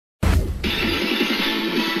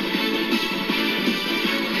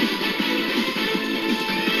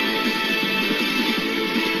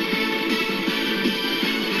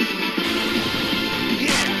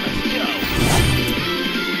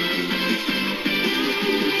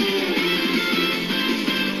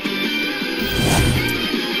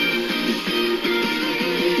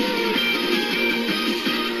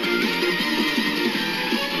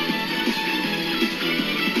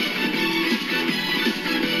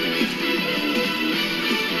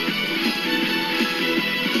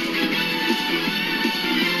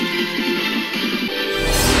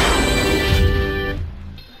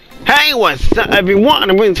what's up everyone,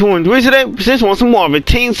 and we're doing today. This one's more of a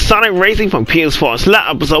Team Sonic Racing from PS4. So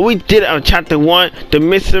last episode we did chapter 1, the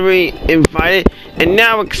mystery invited, and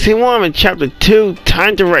now we can see one in chapter 2,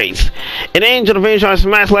 time to race. And angel the finish on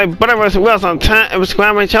smash like butterverse and wells on time and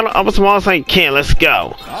subscribe my channel up as small as I can. Let's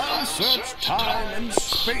go. I'll search time and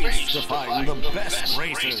space to find the best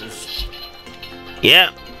racers.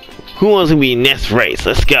 Yep. Who wants to be next race?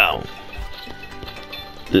 Let's go.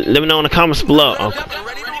 Let me know in the comments below. Okay.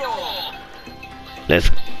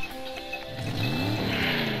 Let's.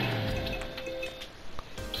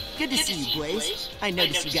 Good to see you, Blaze. I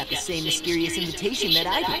noticed you got the same mysterious invitation that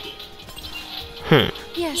I did.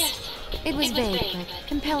 Yes, it was vague, but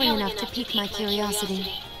compelling enough to pique my curiosity.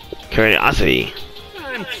 Curiosity.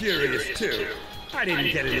 I'm curious too. I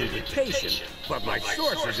didn't get an invitation, but my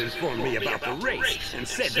sources informed me about the race and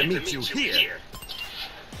said to meet you here.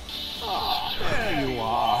 Ah, there you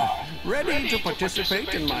are. Ready to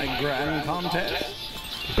participate in my grand contest?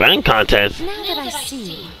 Grand contest? Now that I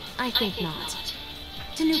see you, I think not.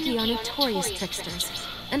 Tanuki are notorious tricksters,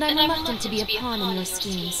 and I'm reluctant to be a pawn in your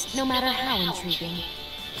schemes, no matter how intriguing.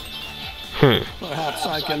 Perhaps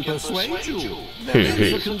I can persuade you. There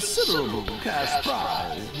is a considerable cash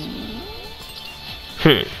prize.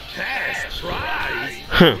 Cash prize?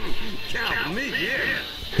 Count me in.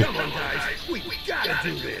 Come on, guys. We gotta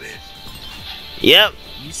do this. Yep.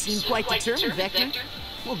 You seem quite determined, Vector.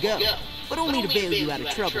 We'll go, but only to bail you out of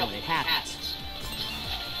trouble when it happens.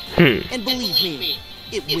 And believe me,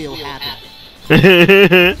 it will happen.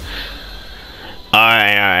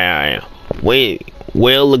 Alright. Wait,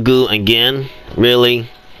 Whale Lagoon again? Really?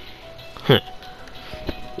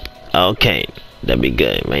 Okay, that'd be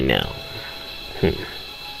good right now.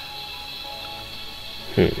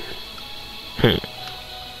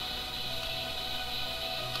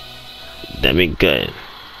 That'd be good.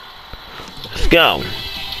 Let's go.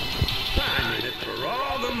 I'm in it for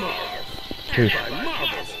all the marbles. And by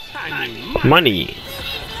marbles, I mean Money.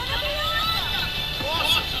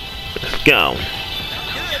 Let's go.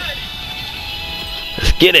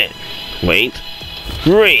 Let's get it. Wait.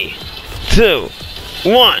 3, 2,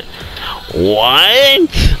 1.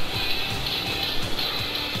 What?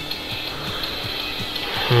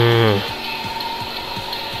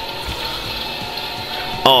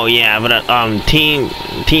 Oh yeah, but Team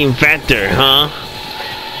VIIR, huh?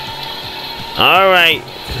 All right,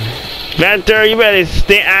 VIIR, you better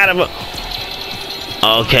stay out of it.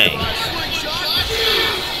 Okay.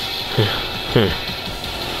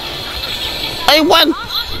 Hey, what?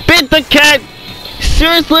 Bit the cat?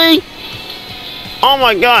 Seriously? Oh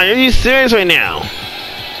my God, are you serious right now?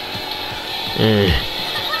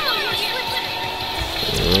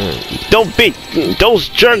 Don't beat those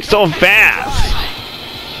jerks so fast.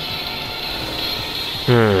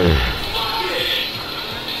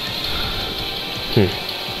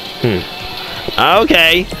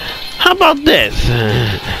 Okay, how about this?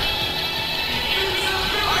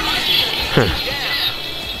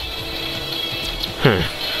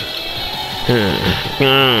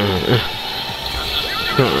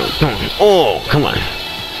 Oh, come on.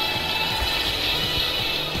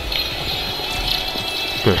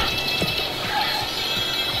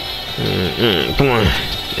 Come on,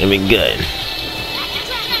 that'd be good.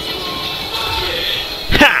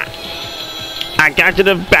 Ha! I got you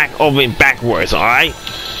the back over and backwards, alright?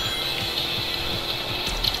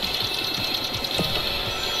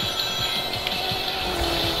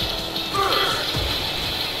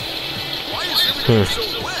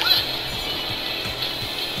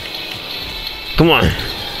 Come on.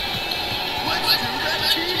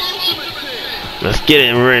 Let's get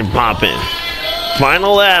it really popping.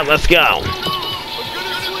 Final lap, let's go.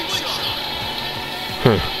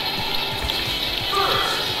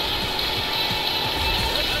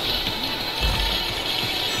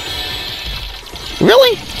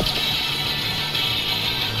 Really?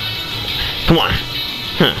 Come on.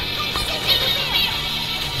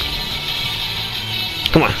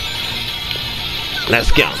 Come on.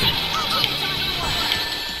 Let's go.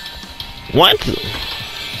 What?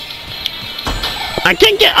 I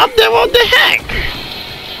can't get up there, what the heck?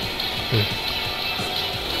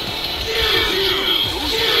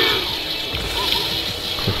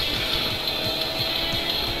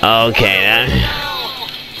 Okay,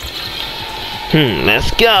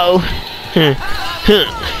 let's go.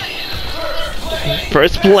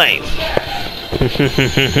 First place.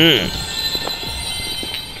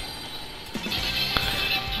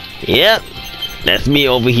 Yep, that's me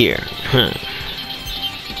over here.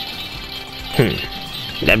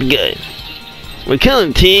 That'd be good. We're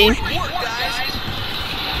killing, team.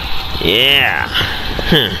 Yeah.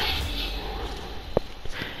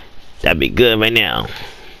 That'd be good right now.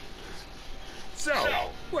 So,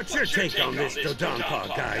 what's your take on this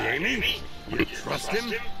Dodonpaw guy, Amy? You trust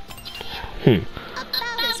him?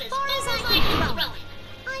 About as far as I can throw.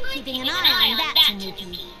 I'm keeping an eye on that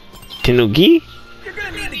Tanuki. Tanuki? You're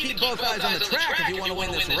gonna need to keep both eyes on the track if you want to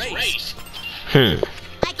win this race. I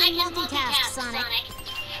can multitask, Sonic.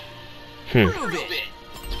 Prove it.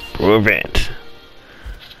 Prove it.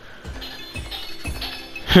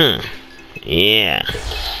 Yeah.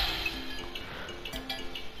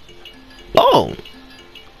 Oh.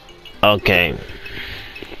 Okay.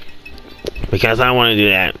 Because I want to do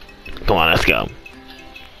that. Come on, let's go.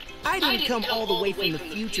 I didn't come all the way from the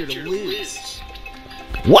future to lose.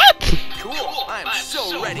 What? Cool. I'm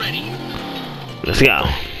so ready. Let's go.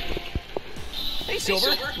 Hey,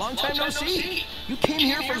 Silver. Long time no see. You came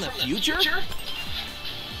here from the future?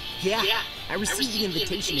 Yeah, I received the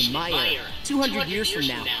invitation in Mania 200 years from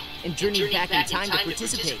now, and journeyed back in time to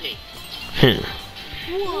participate.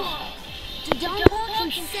 Whoa.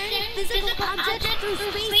 Dodonpaw can send physical objects through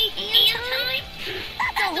space and time?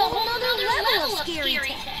 That's a whole other level of scary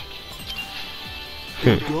tech.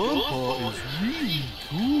 Dodonpaw is really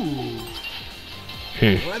cool.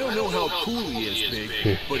 Well, I don't know how cool he is,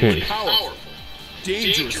 Big, but he's powerful.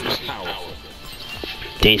 Dangerously powerful.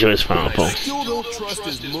 Dangerous, powerful. I still don't trust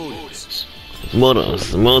his motives.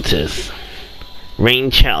 Motus.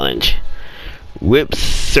 Rain challenge. Whip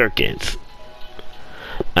circuits.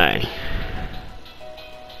 Alright.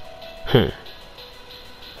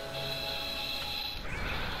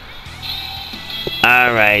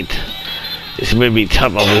 Alright. It's gonna be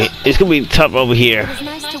tough over here. It's gonna be tough over here. It was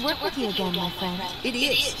nice to work with you again, my friend. It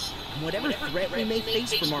is. Whatever threat we may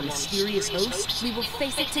face from our mysterious host, We will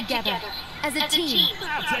face it together, as a team.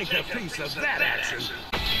 I'll take a piece of that action.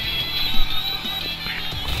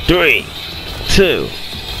 3, 2,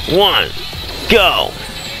 1, go!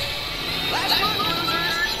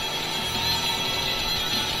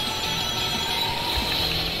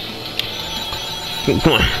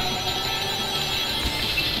 Come on.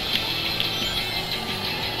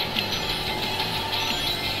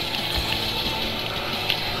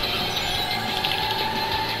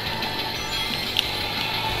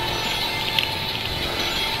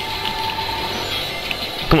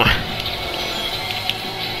 Come on.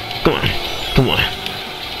 Come on. Come on.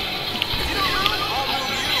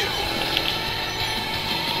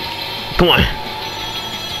 Come on.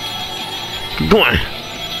 Come on.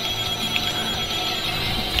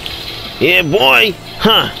 Yeah, boy.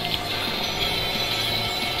 Huh.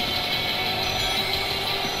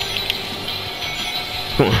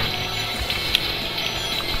 Come on.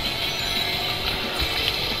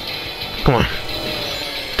 Come on.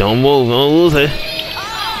 Don't move. Don't lose it.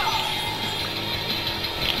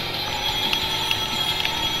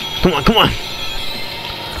 Come on, come on.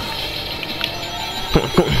 Come on,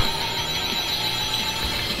 come on.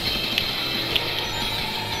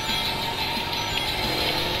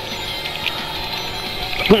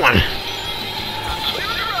 Come on.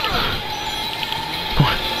 Come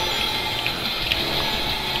on.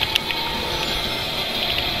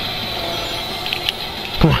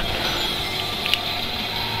 Come on.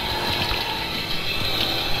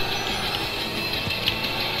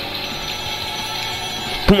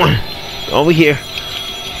 Come on. Over here.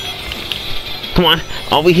 Come on.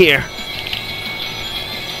 Over here.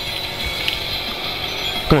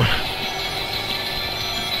 Come on.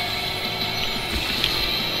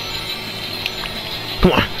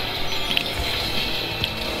 Come on.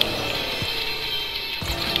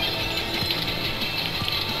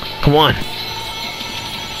 Come on.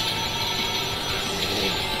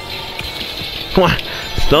 Come on.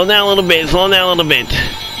 Slow down a little bit. Slow down a little bit.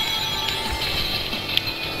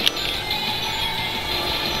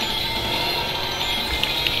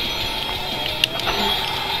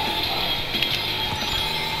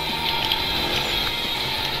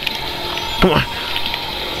 Come on.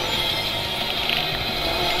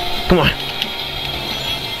 Come on.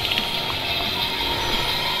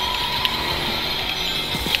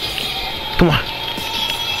 Come on.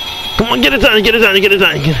 Come on, get it done, get it done, get it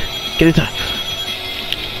done, get it done.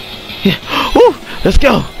 Yeah. Woo! Let's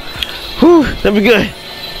go. Woo! That'd be good.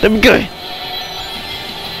 That'd be good.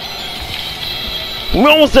 We're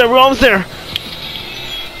almost there, we're almost there.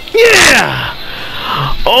 Yeah!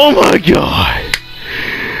 Oh my god.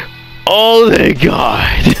 Oh thank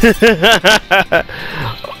god.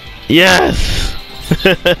 Yes.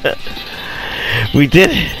 We did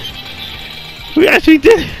it. We actually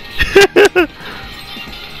did it.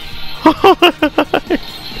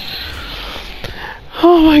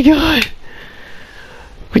 Oh my god.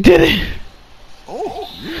 We did it. Oh,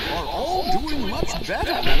 you are all doing much better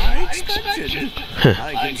than I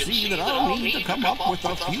with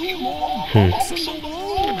a few more bumps in the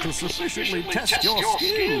road to sufficiently test your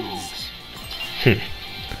skills. Your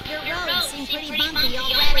roads seem pretty bumpy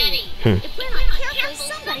already. If we're not careful,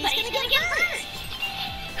 somebody's gonna get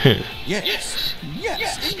hurt. Yes,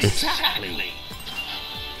 exactly.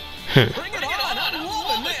 Bring it on, I'm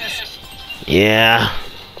rolling this. Yeah.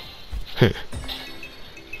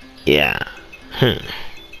 Yeah.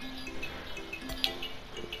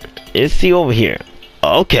 Let's see over here.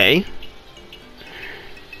 Okay.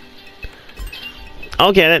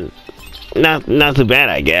 Okay, that not too bad,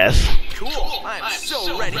 I guess. Cool, I'm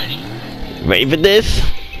so ready. Ready for this?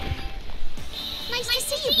 Nice to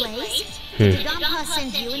see you, Blaze. Did Grandpa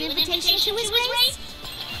send you an invitation to his race?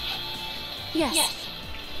 Yes.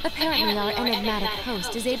 Apparently our enigmatic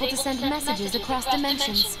host is able to send messages across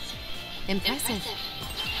dimensions. Impressive.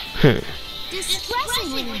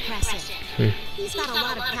 Distressingly impressive. He's got a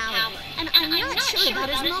lot of power, and I'm not sure about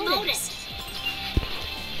his motives.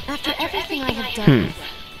 After everything I have done with,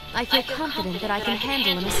 I feel confident that I can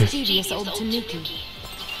handle a mischievous old Tanuki.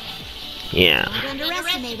 Yeah. Don't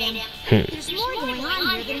underestimate him. There's more going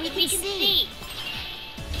on here than we can see.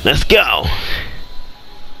 Let's go.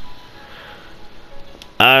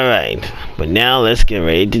 Alright. But now let's get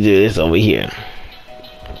ready to do this over here.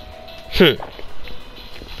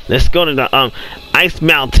 Let's go to the Ice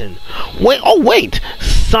Mountain. Wait, oh wait!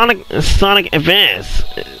 Sonic Advance.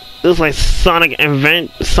 Looks like Sonic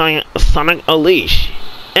Unleash.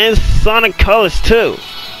 And Sonic Colors too.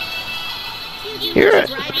 Here.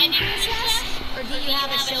 Driving princess? Or do you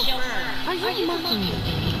have a chauffeur? Are you mocking me?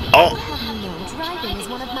 Oh. How do you know driving is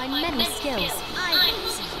one of my many skills? I hope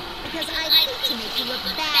so, because I hate to make you look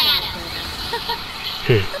bad out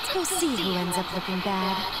there. Let's go see who ends up looking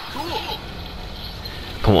bad.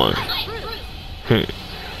 Come on.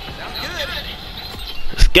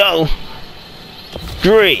 Let's go.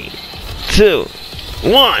 3, 2,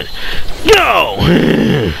 1, go!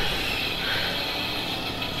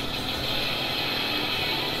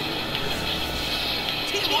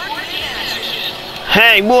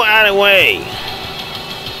 Hey, move out of the way!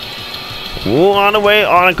 Move on the way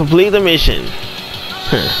or to complete the mission.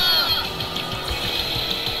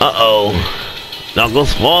 Uh-oh.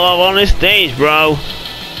 Knuckles fall off on the stage, bro.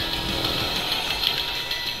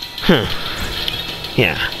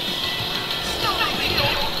 Yeah.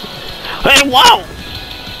 Hey, whoa!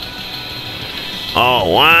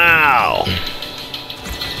 Oh, wow!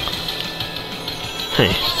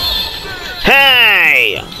 Hey!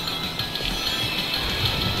 Hey!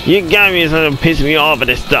 You got me something to piss me off with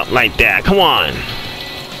this stuff like that. Come on!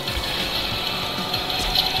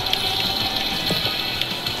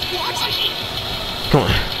 Come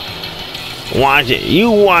on. Watch it.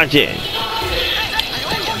 You watch it.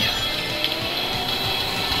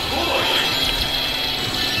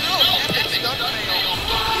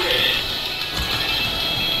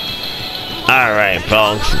 Alright,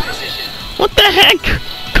 folks. What the heck?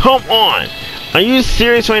 Come on. Are you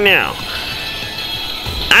serious right now?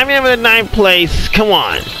 I'm in the 9th place. Come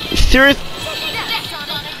on. You serious?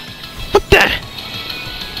 What the?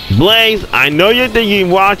 Blaze, I know you're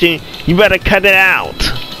watching. You better cut it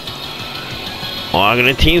out. Or I'm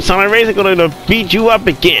gonna Team Sonic Racing gonna beat you up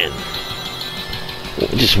again.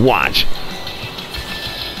 Just watch.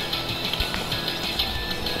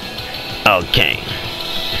 Okay.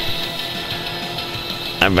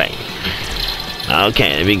 Alright. Okay,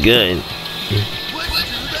 that'd be good.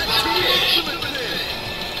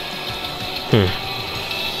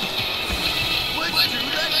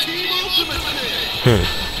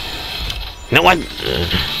 Now what?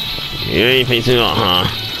 You ain't facing off, huh?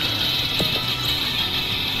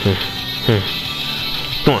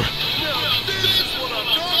 Come on.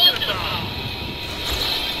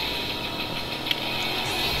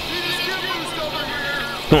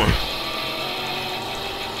 Come on.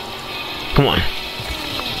 Come on.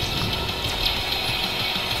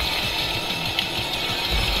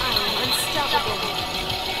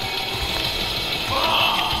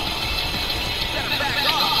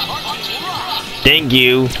 Thank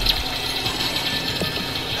you.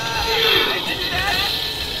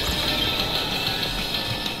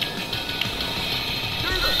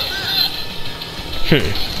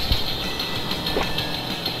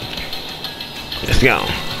 Let's go.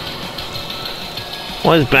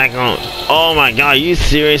 What's back on? Oh my god, are you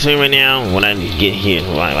serious right now? What I need to get here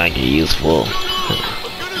like useful.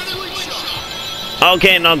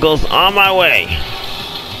 Okay, Knuckles, on my way.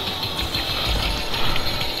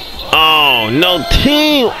 Oh, no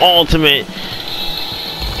Team Ultimate.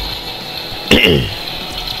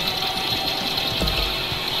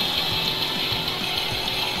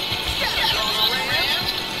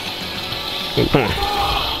 Come on.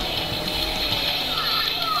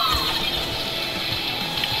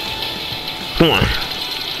 Come on.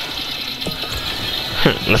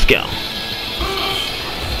 Let's go.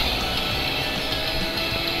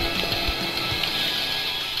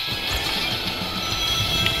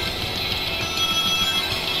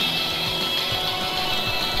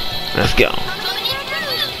 Let's go.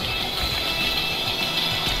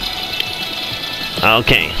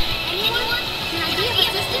 Okay.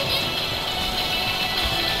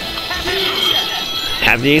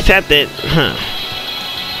 Have you accepted? Huh.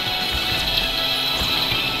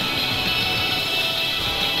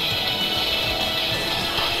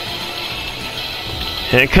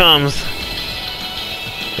 Here it comes.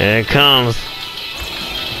 Here it comes.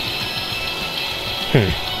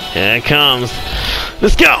 Here it comes.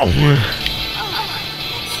 Let's go!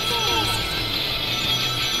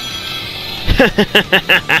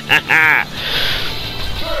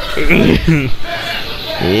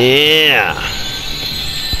 Yeah.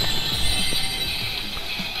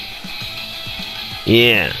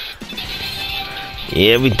 Yeah.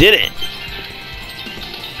 Yeah, we did it.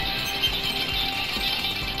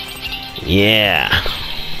 Yeah.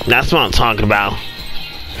 That's what I'm talking about.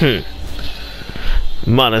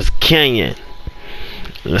 Mother's Canyon.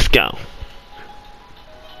 Let's go.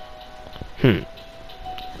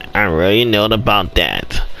 I really know about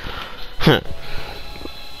that.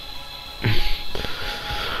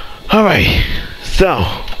 Alright. So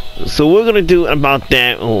we're gonna do about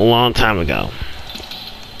that a long time ago.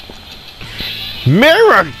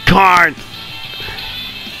 Mirror card!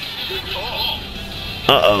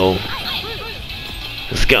 Uh-oh.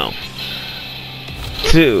 Let's go.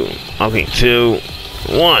 2. Okay, 2,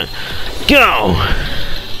 1. Go!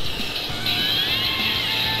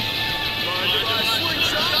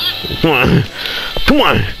 Come on. Come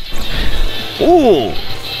on. Ooh.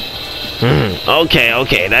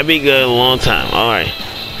 Okay. That'd be good a long time. Alright.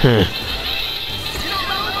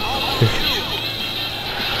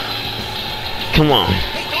 Come on.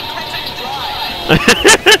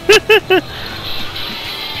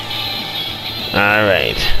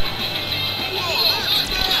 Alright.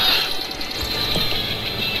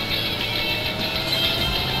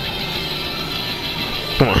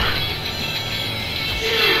 Come on.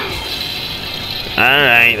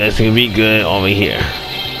 Alright, that's gonna be good over here.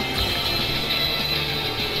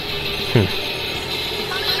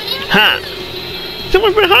 Ha!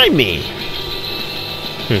 Someone behind me!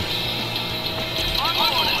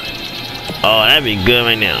 Oh, that'd be good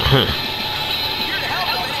right now,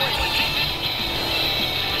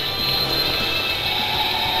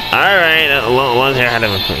 Alright, long hair had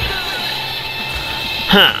him.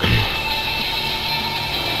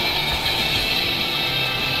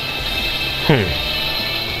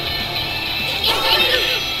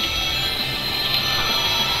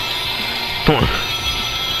 Come on.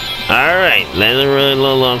 Alright, that's a really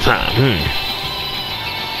long time.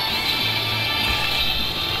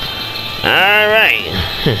 Alright.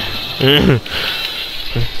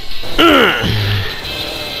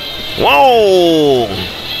 Whoa!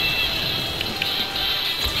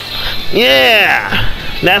 Yeah!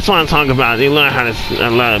 That's what I'm talking about. You learn how to a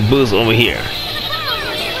lot of boost over here.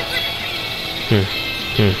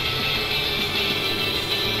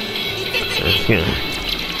 That's good.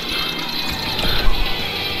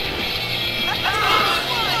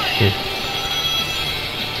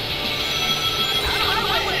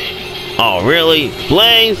 Oh, really?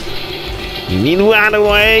 Blaze? You need to move out of the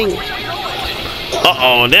way?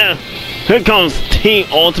 Uh-oh, there. Here comes Team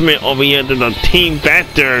Ultimate over here to the Team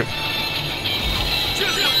Vector.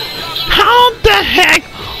 How the heck?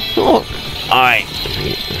 Oh. Alright.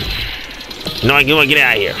 No, I want to get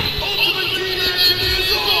out of here.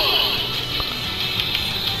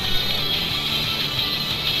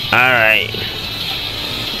 Alright.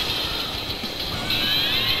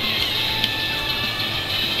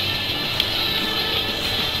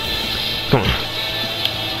 Come on.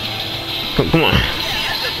 Come on.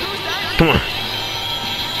 Come on.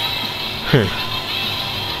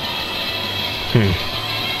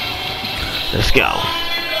 Let's go.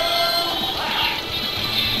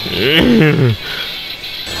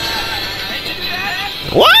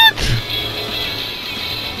 What?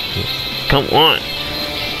 Come on.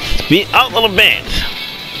 Speed up a little bit.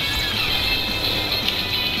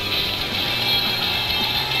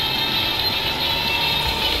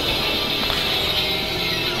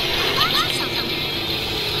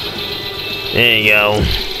 There you go.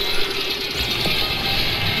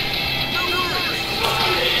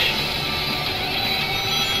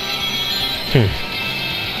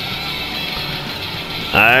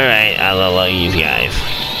 Alright, I love these guys.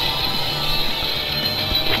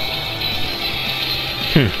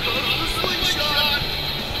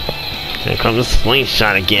 Here comes the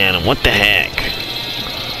slingshot again. What the heck?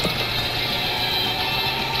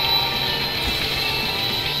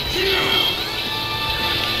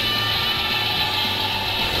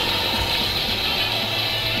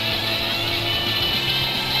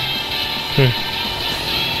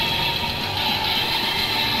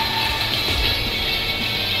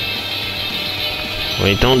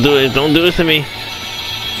 Wait, don't do it. Don't do this to me.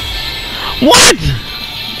 What?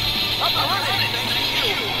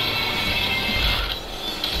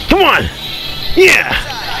 Come on. Yeah.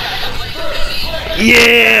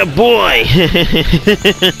 Yeah, boy.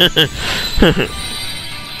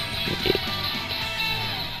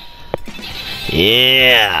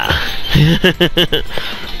 Yeah.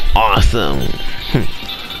 Awesome.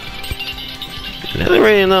 That's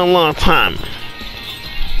already another long time.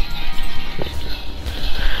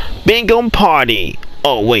 Bingo party.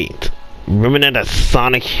 Oh wait, remember that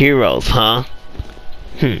Sonic Heroes, huh?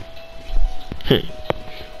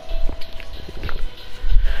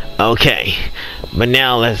 Okay, but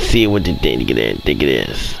now let's see what the thing it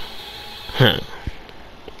is.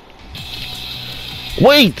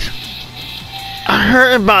 Wait, I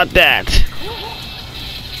heard about that.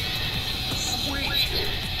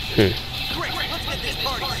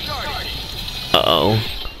 Uh-oh,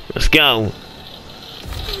 let's go.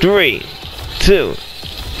 3, 2,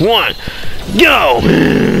 1, go!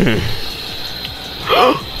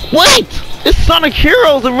 Wait! It's Sonic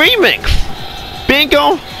Heroes, the remix!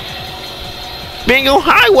 Bingo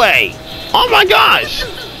Highway! Oh my gosh!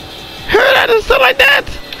 Heard that and stuff like that?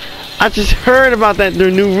 I just heard about that, their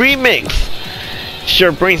new remix.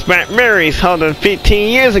 Sure brings back memories held 15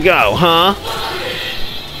 years ago, huh?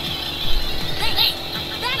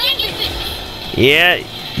 Yeah,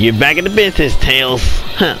 you're back in the business, Tails.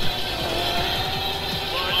 Huh.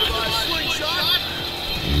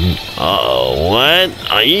 Oh, what?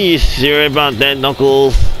 Are you sure about that,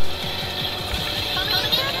 Knuckles?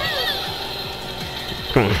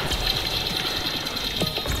 Come on.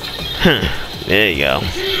 Huh. There you go.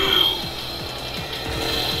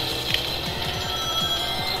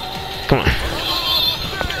 Come on.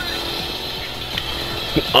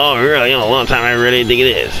 Oh, really? A long time I really think it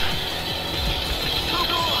is.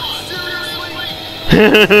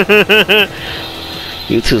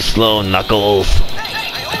 You too slow, Knuckles.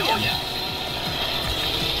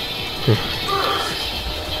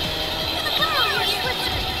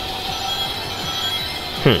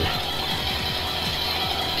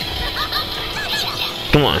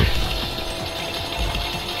 Come on.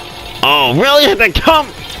 Oh, really? They come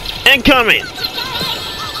and coming.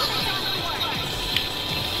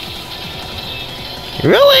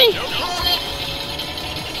 Really?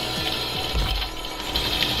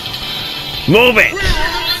 Move it!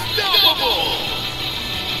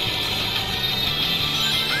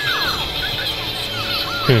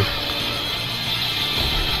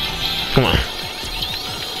 Come on.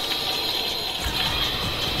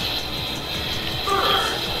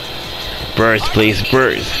 Birds, please,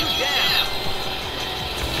 birds.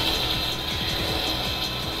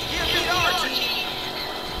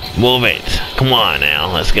 Move it. Come on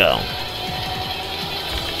now, let's go.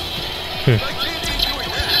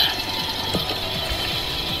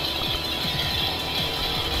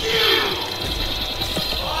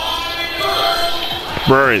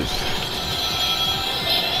 Birds.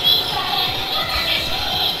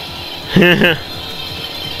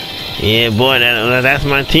 Yeah, boy, that's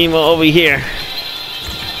my team over here.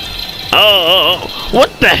 Oh, what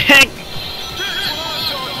the heck?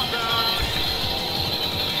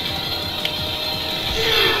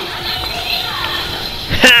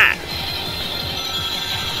 Ha!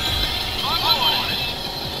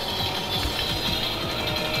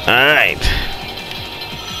 All right.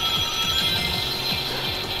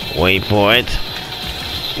 Wait for it.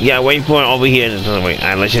 You gotta wait for it over here. Wait,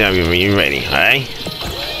 I'll let you know when you're ready, alright?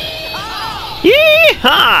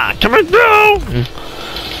 Yeehaw! Coming through!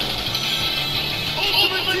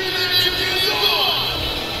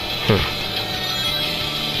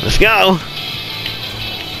 Let's go!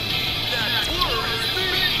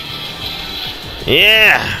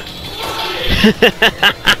 Yeah!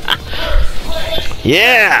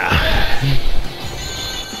 Yeah!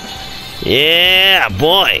 Yeah,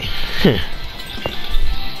 boy!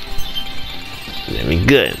 Very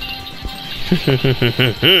good.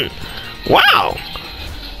 Wow!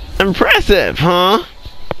 Impressive, huh?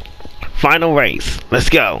 Final race. Let's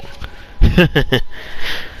go.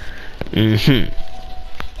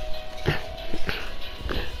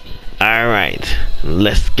 Alright.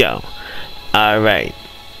 Let's go. Alright.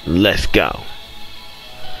 Let's go.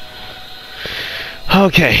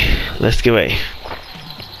 Okay, let's get ready.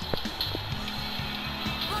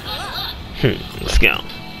 Let's go.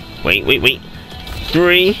 Wait.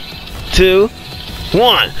 3, 2,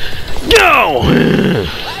 1, go!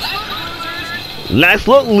 Last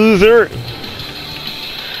look, loser.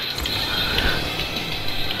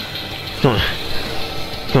 Come on.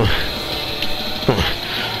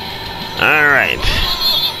 Alright.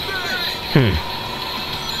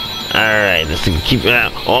 Alright, let's keep it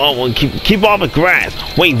out. Oh, well, keep off the grass.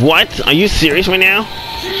 Wait, what? Are you serious right now?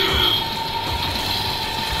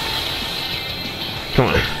 Come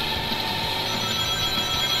on.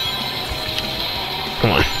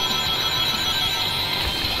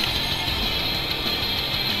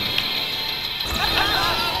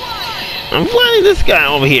 I'm flying this guy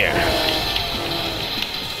over here.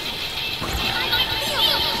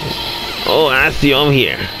 Oh, I see him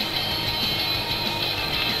here.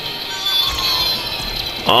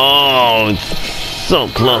 Oh, it's so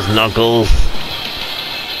close, Knuckles.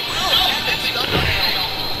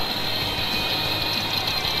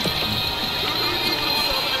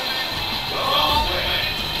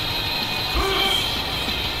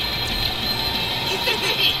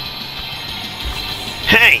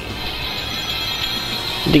 Hey!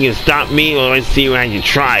 You can stop me or let's see how you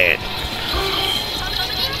try it.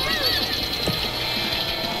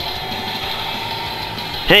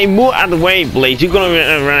 Hey, move out of the way, Blaze. You're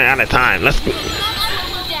gonna run out of time. Let's go.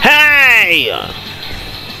 Hey!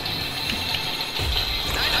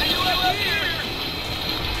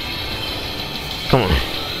 Come on.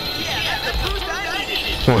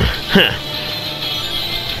 Come on.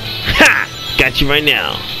 Ha! Got you right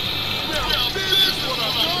now.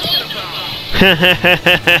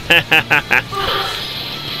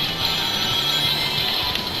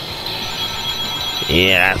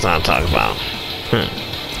 Yeah, that's what I'm talking about.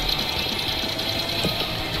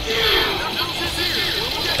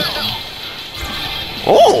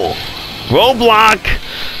 Oh! Roadblock!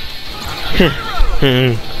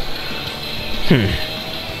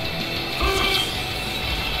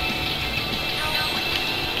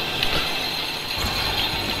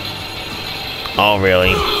 Oh,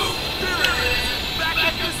 really?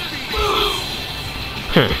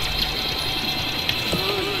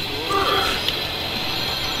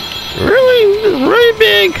 Really? This is really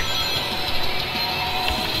big?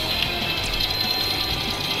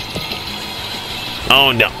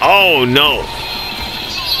 Oh no, oh no.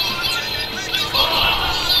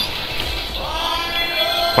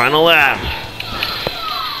 Final lap.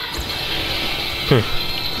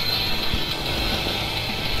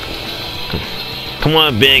 Come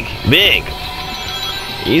on, big.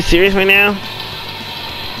 Are you serious right now?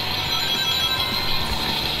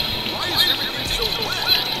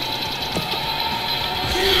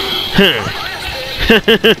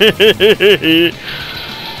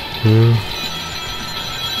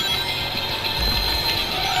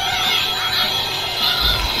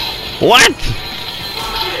 What?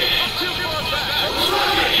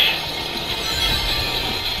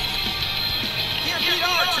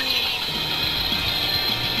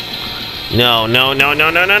 No.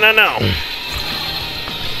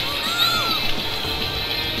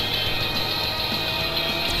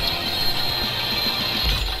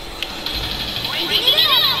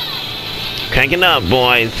 Crank it up,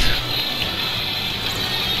 boys.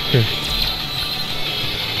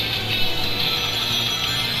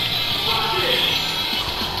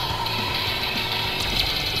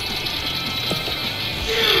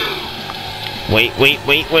 Wait.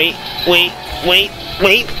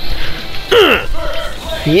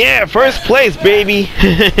 Yeah, first place, baby.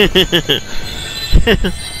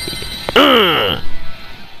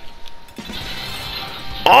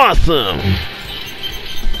 Awesome.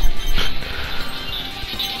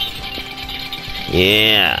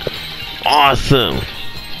 Yeah. Awesome.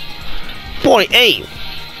 48.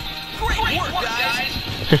 Great work, guys.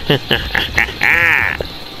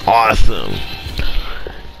 Awesome.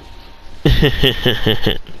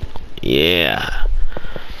 Yeah.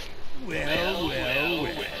 Well.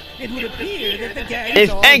 It would appear that the gang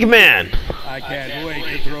It's Eggman. I can't wait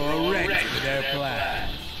to throw a wrench into their plan.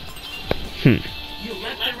 You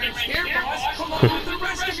left the wrench here, boss. Come on with the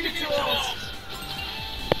rest of your tools.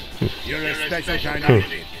 You're a special kind of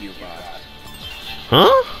idiot, you boss.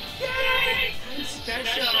 Huh? Yay! I'm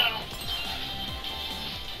special.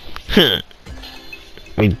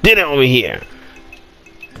 We did it over here.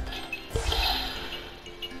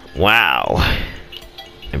 Wow.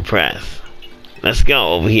 Impressed. Let's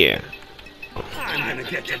go over here. I'm gonna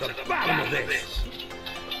get to the bottom of this.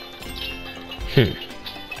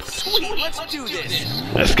 Sweet, let's do this.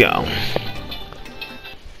 Let's go.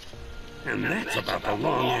 And that's about the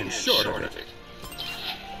long and short of it.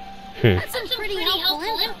 That's some pretty helpful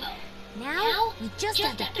info. Now, we just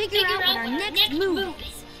have to figure out what our next move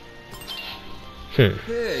is.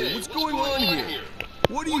 Hey, what's going on here?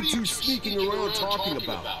 What are you two sneaking around talking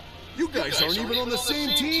about? You guys aren't even on the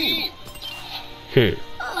same team.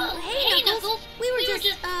 Oh, hey, Knuckles. We were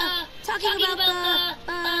just, talking about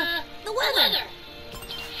the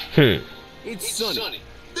weather. It's sunny.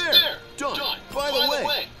 There, done. By the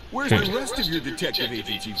way, where's the rest of your detective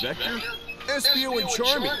agency, Vector? Espio and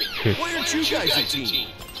Charming. Why aren't you guys a team?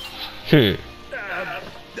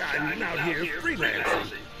 I'm out here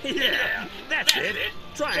freelancing. Yeah, that's it.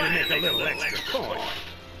 Trying to make a little extra coin.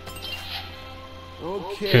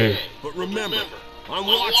 Okay, but remember, I'm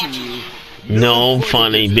watching you. No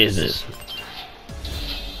funny business.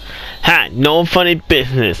 Ha, no funny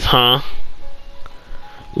business, huh?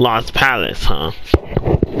 Lost Palace, huh?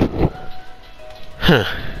 Huh.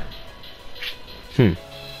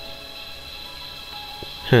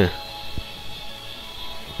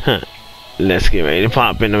 Let's get ready to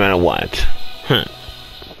pop in no matter what. I'm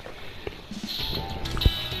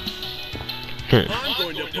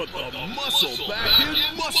going to put the muscle back in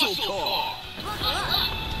muscle car.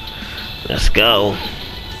 Let's go.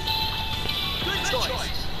 Good choice.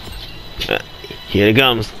 Here it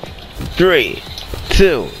comes. 3,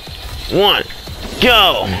 2, 1,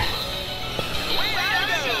 go!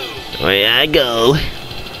 Away I go.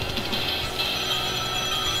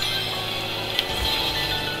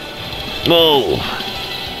 Whoa.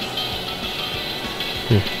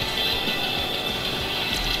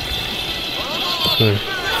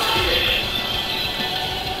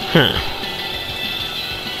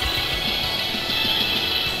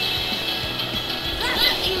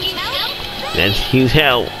 That's huge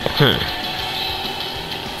help.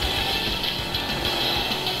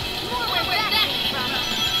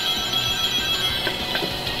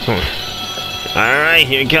 Alright,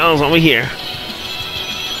 here it goes over here.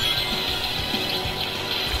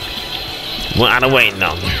 Well, out of the way, no.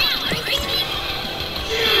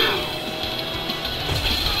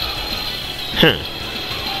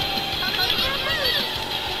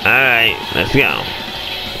 Alright, let's go.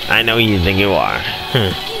 I know you think you are.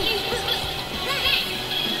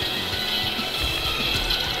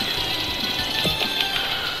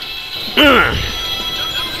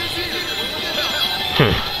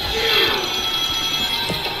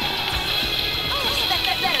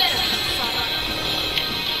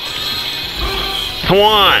 Come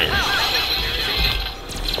on!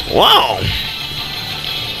 Whoa!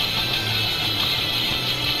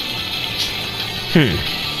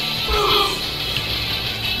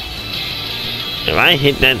 If I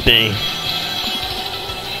hit that thing,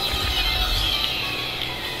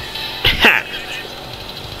 ha!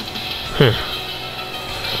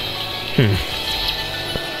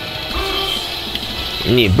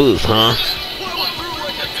 You need a boost, huh?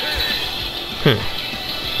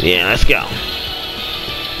 Yeah, let's go.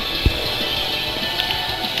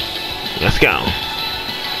 Let's go.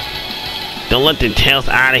 Don't let the tails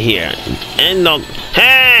out of here. And no.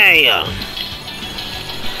 Hey!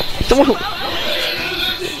 Someone.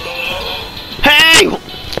 Hey!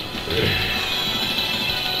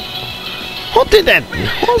 Who did that?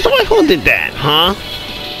 Who did that? Huh?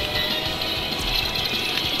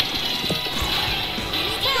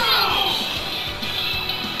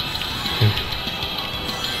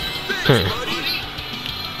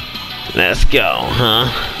 Let's go,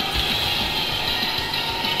 huh?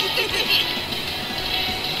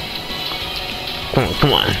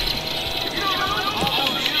 Come on.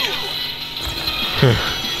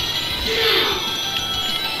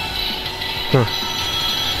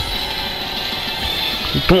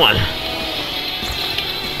 Come on.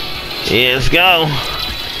 Yeah, let's go.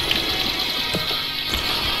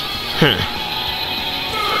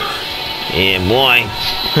 Yeah, boy.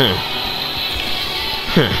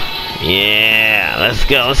 Yeah, let's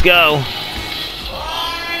go, let's go.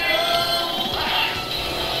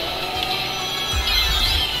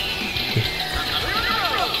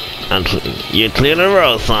 You clear the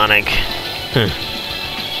road, Sonic.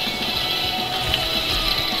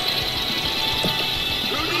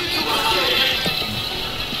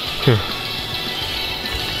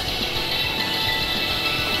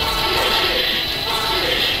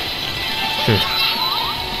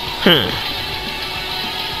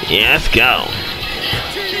 Yeah, let's go.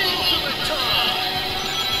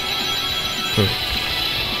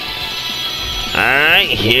 Alright,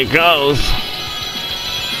 here goes.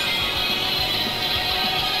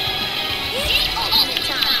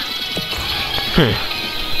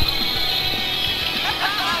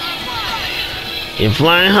 You're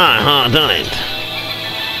flying high, huh? Done it.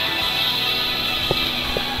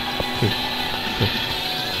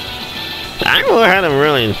 I really haven't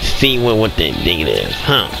really seen what the thing it is,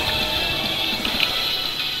 huh?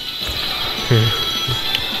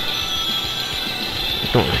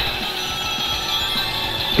 Come on.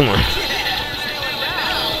 Come on.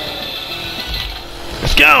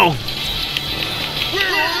 Let's go!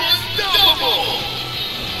 We're unstoppable!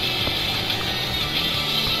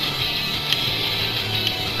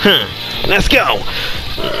 Huh. Let's go!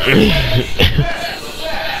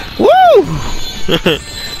 Woo!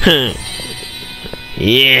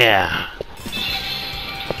 Yeah.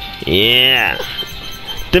 Yeah.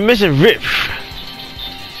 Dimension Rip.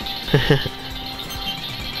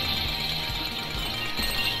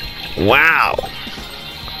 Wow.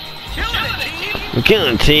 We're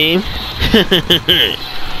killing team.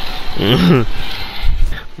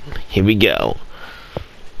 Here we go.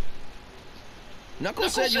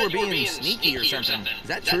 Knuckles said you were being sneaky or something. Is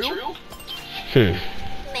that true?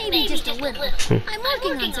 Maybe just a little. I'm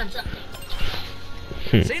working on something.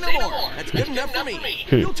 Say no more. That's good enough for me.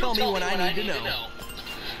 You'll tell me what I need to know.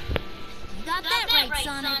 You got that right,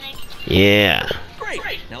 Sonic. Yeah.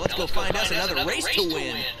 Great. Now let's go find us another race to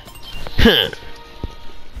win. Huh.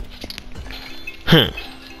 Huh.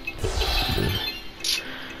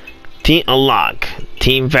 Team Unlock.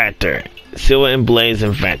 Team Factor. Silver and Blaze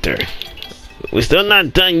and Factor. We're still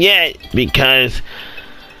not done yet because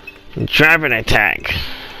Dragon Attack.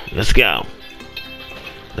 Let's go.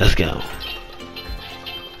 Let's go.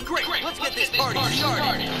 Great. Let's get this party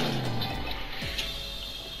started.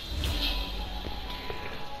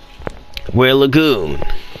 We're Lagoon.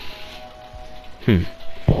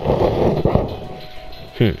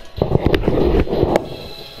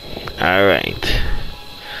 Alright.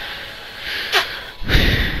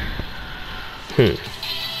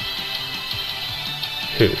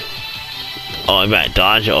 Oh, I got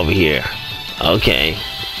dodge over here. Okay.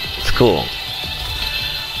 It's cool.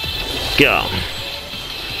 Go.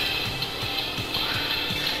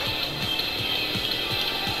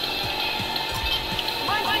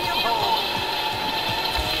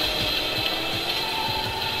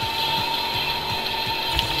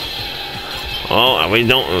 Oh, we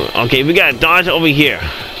don't. Okay, we got dodge over here.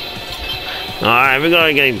 Alright, we're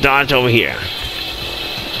gonna get dodge over here.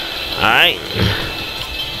 Alright.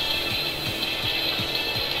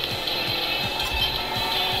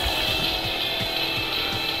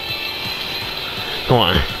 Come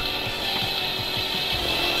on.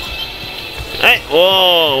 Hey,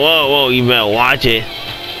 whoa, you better watch it.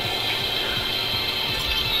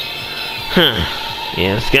 Huh.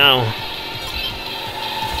 Yeah, let's go.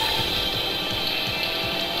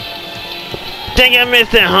 Think I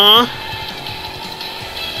missed it, huh?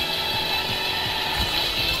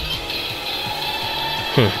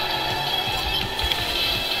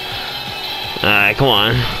 Alright, come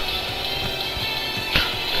on.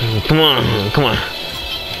 Come on, come on.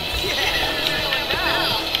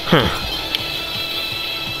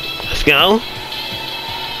 Let's go.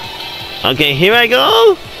 Okay, here I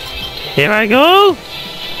go. Here I go.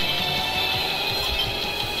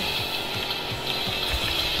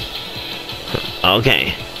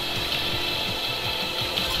 Okay.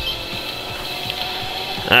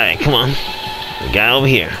 Alright, come on. We got over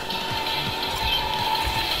here.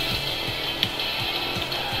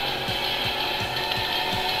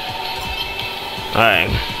 Alright.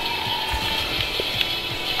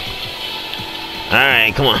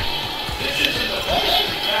 Alright, come on.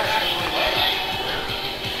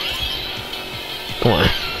 Come on.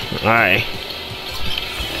 Alright.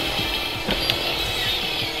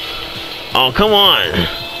 Oh, come on.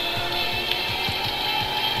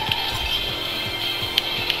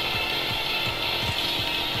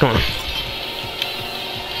 Come on.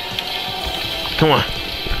 Come on.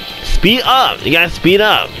 Speed up. You gotta speed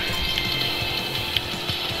up.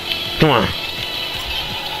 Come on.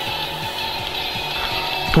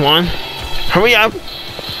 Come on. Hurry up.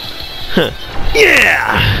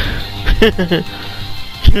 Yeah.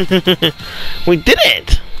 We did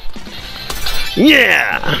it.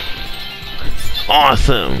 Yeah.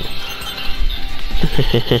 Awesome.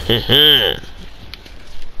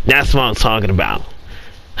 That's what I'm talking about.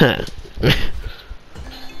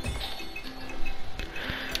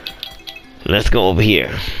 Let's go over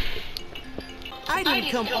here. I didn't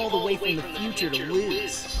come all the way from the future to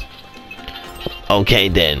lose. Okay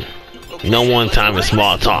then. No one time for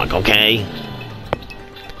small talk, okay?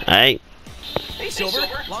 Alright? Hey Silver,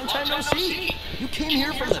 long time no see. You came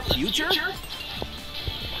here from the future?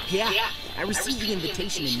 Yeah, I received the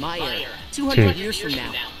invitation in my era, 200 years from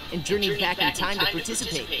now, and journeyed back in time to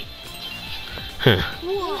participate.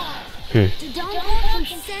 Whoa. Did Dawnhawk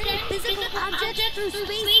can send physical objects through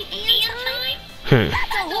space and time?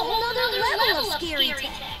 That's a whole nother level of scary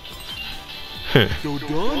tech. So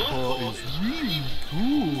Dawnhawk is really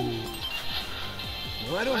cool.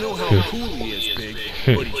 Well, I don't know how cool he is, Big,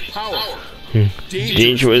 but he's powerful.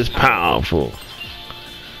 Dangerous, powerful.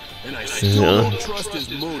 And I still don't trust his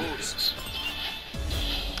motives.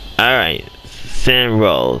 Alright, Sand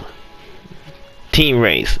Roll. Team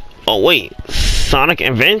Race. Oh wait, Sonic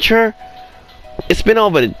Adventure? It's been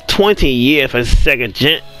over 20 years for Sega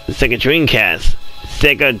Dreamcast.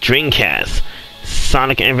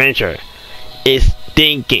 Sonic Adventure is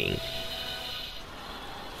thinking.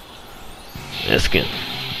 That's good.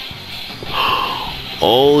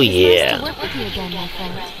 Oh yeah. Nice to work with you again, my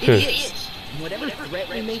friend. It is. Whatever threat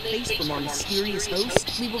we may face from our mysterious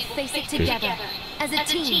host, We will face it together, as a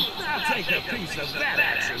team. I'll take a piece of that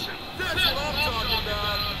action. That's what I'm talking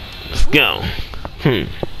about. Let's go. Good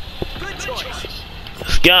choice.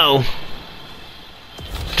 Let's go.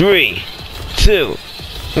 3, 2,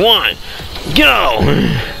 1, go!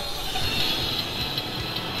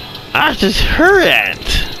 I just heard that.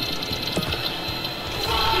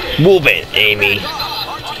 Move it, Amy.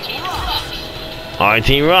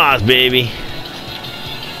 RT Ross, baby.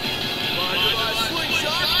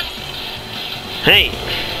 Hey.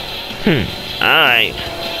 Alright.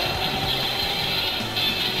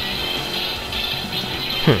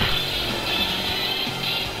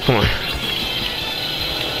 Come on.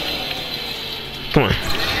 Come on.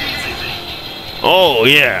 Oh,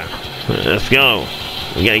 yeah. Let's go.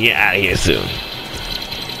 We gotta get out of here soon.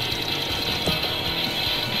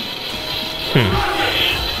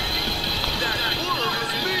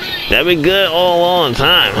 That'd be good all long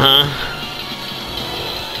time, huh?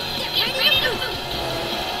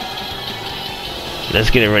 Let's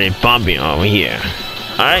get it ready bumping over here.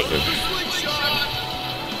 Alright.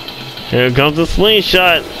 Here comes the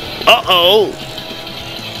slingshot. Uh-oh.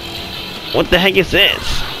 What the heck is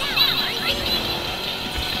this?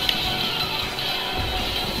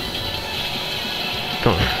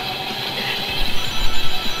 Come on.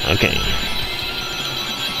 Okay.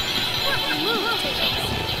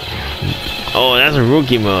 Oh, that's a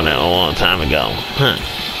rookie mode a long time ago. Huh.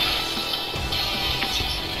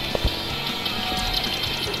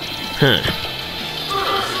 Huh.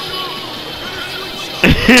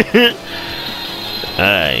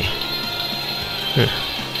 Alright.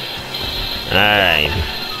 Alright.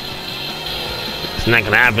 It's not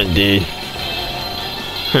gonna happen, dude.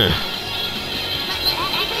 Huh.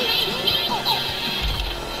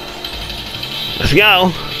 Let's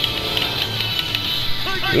go.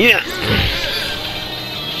 Yeah.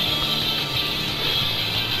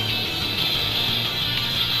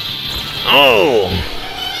 Oh.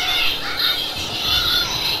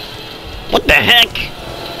 What the heck?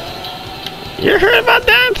 You heard about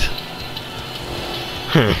that?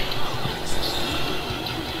 Huh.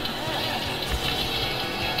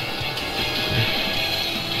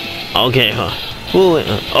 Okay, huh?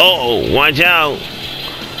 Oh, watch out.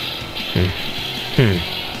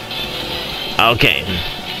 Okay.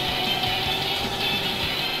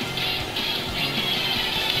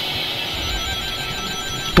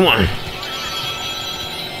 Come on.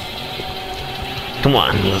 Come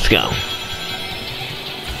on, let's go.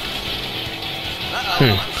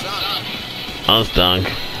 I'm stuck.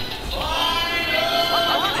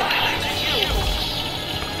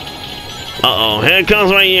 Uh-oh, here it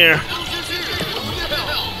comes right here.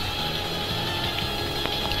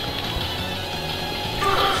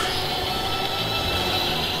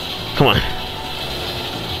 Come on.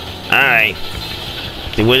 Alright.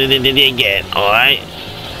 See what did they get, alright?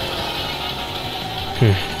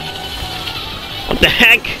 What the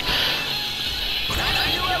heck?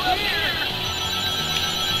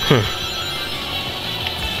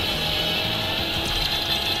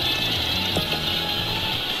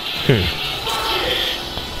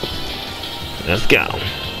 Let's go.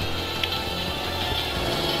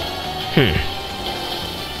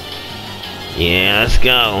 Yeah, let's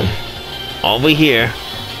go. Over here.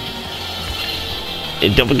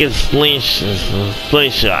 And don't forget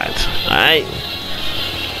slingshot. Alright?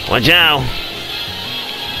 Watch out.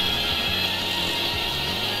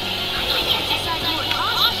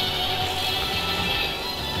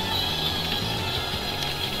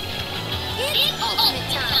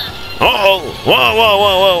 Uh-oh! Whoa, whoa,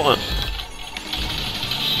 whoa, whoa!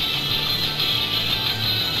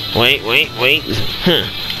 Wait.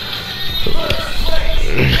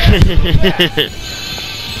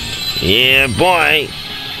 Yeah, boy!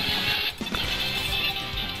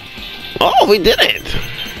 Oh, we did it!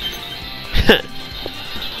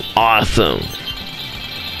 Awesome!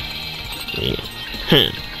 Yeah.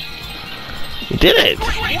 We did it.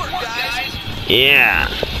 Yeah.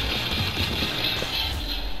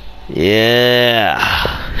 Yeah.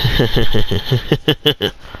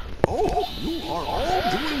 Oh, you are all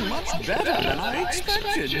doing much better than I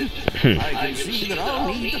expected. I can see that I'll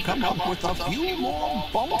need to come up with a few more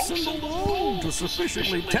bumps in the road to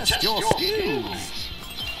sufficiently test your skills.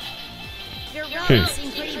 Your roads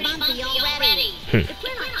seem pretty bumpy already. If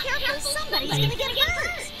we're not careful, somebody's gonna get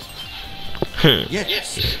hurt.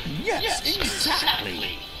 Yes,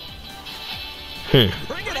 exactly.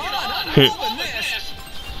 Bring it on, I'm loving this.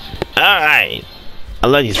 Alright. I'll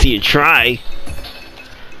let you see you try.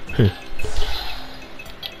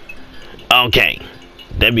 Okay.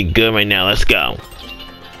 That'd be good right now. Let's go.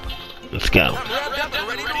 Let's go. I'm wrapped up and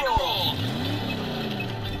ready to roll.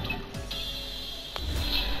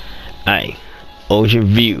 Alright. Ocean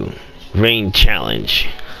View. Rain Challenge.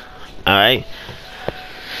 Alright.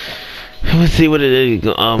 Let's see what it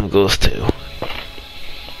goes to.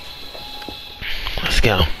 Let's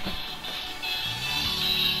go.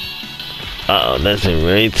 Uh-oh, that's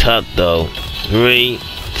really tough though. 3,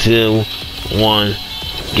 2, 1,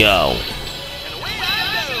 go.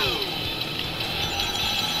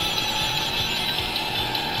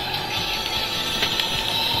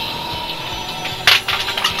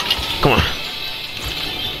 Come on.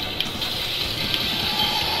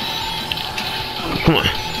 Come on.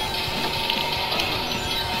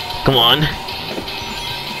 Come on.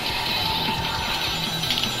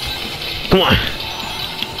 Come on.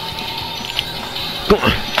 Come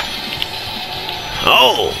on.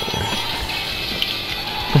 Oh.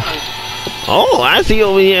 Oh, I see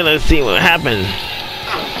over here. Let's see what happened.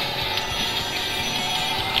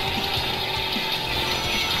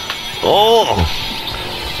 Oh.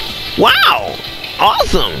 Wow.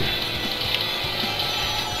 Awesome.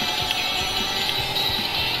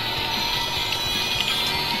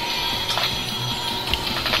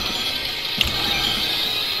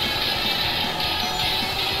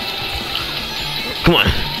 Come on.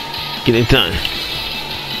 Get it done.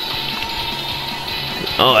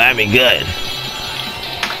 Oh, that'd be good.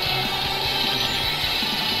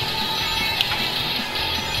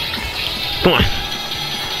 Come on.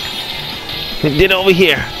 Get over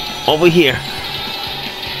here. Over here.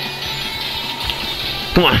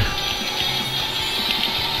 Come on.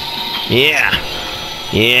 Yeah.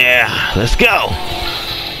 Yeah. Let's go.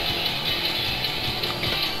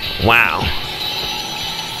 Wow.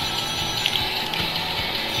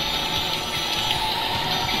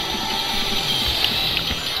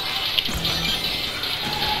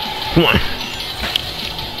 Come on.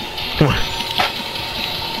 Come on.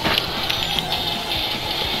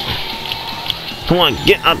 Come on,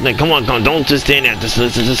 get up there. Come on, come on. Don't just stand there.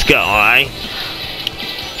 Just go, alright?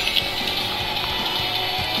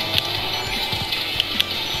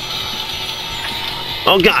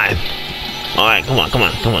 Oh, God. Alright, come on, come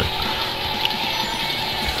on, come on.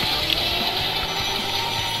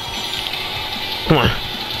 Come on.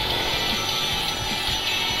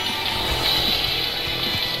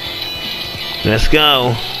 Let's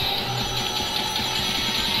go.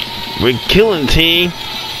 We're killing, team.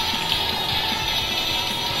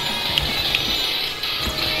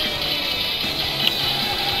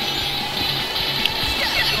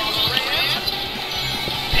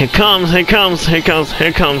 Here comes, here comes, here comes,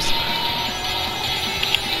 here comes.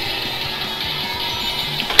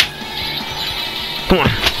 Come on.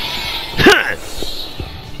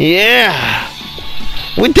 Yeah.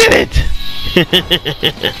 We did it.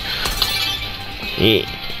 Yeah.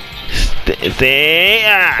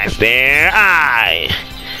 Stay eye.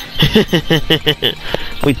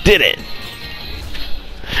 We did it.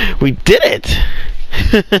 We did it.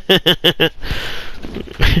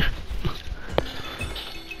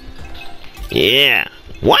 Yeah.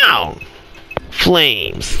 Wow.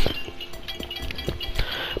 Flames.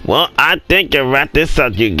 Well, I think I'll wrap this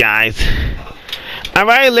up, you guys.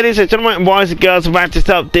 Alright, ladies and gentlemen, boys and girls, wrap this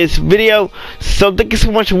up this video. So thank you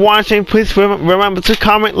so much for watching. Please remember to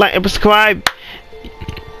comment, like, and subscribe.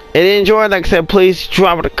 And enjoy. Like I said, please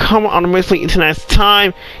drop a comment on the Missing Tonight's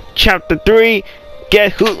Time, Chapter 3.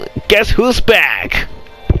 Guess who's back?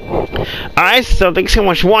 Alright, so thank you so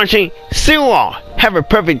much for watching. See you all. Have a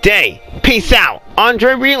perfect day. Peace out.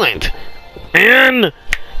 Andre Reland. And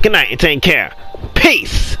good night and take care.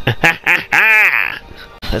 Peace.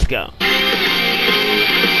 Let's go.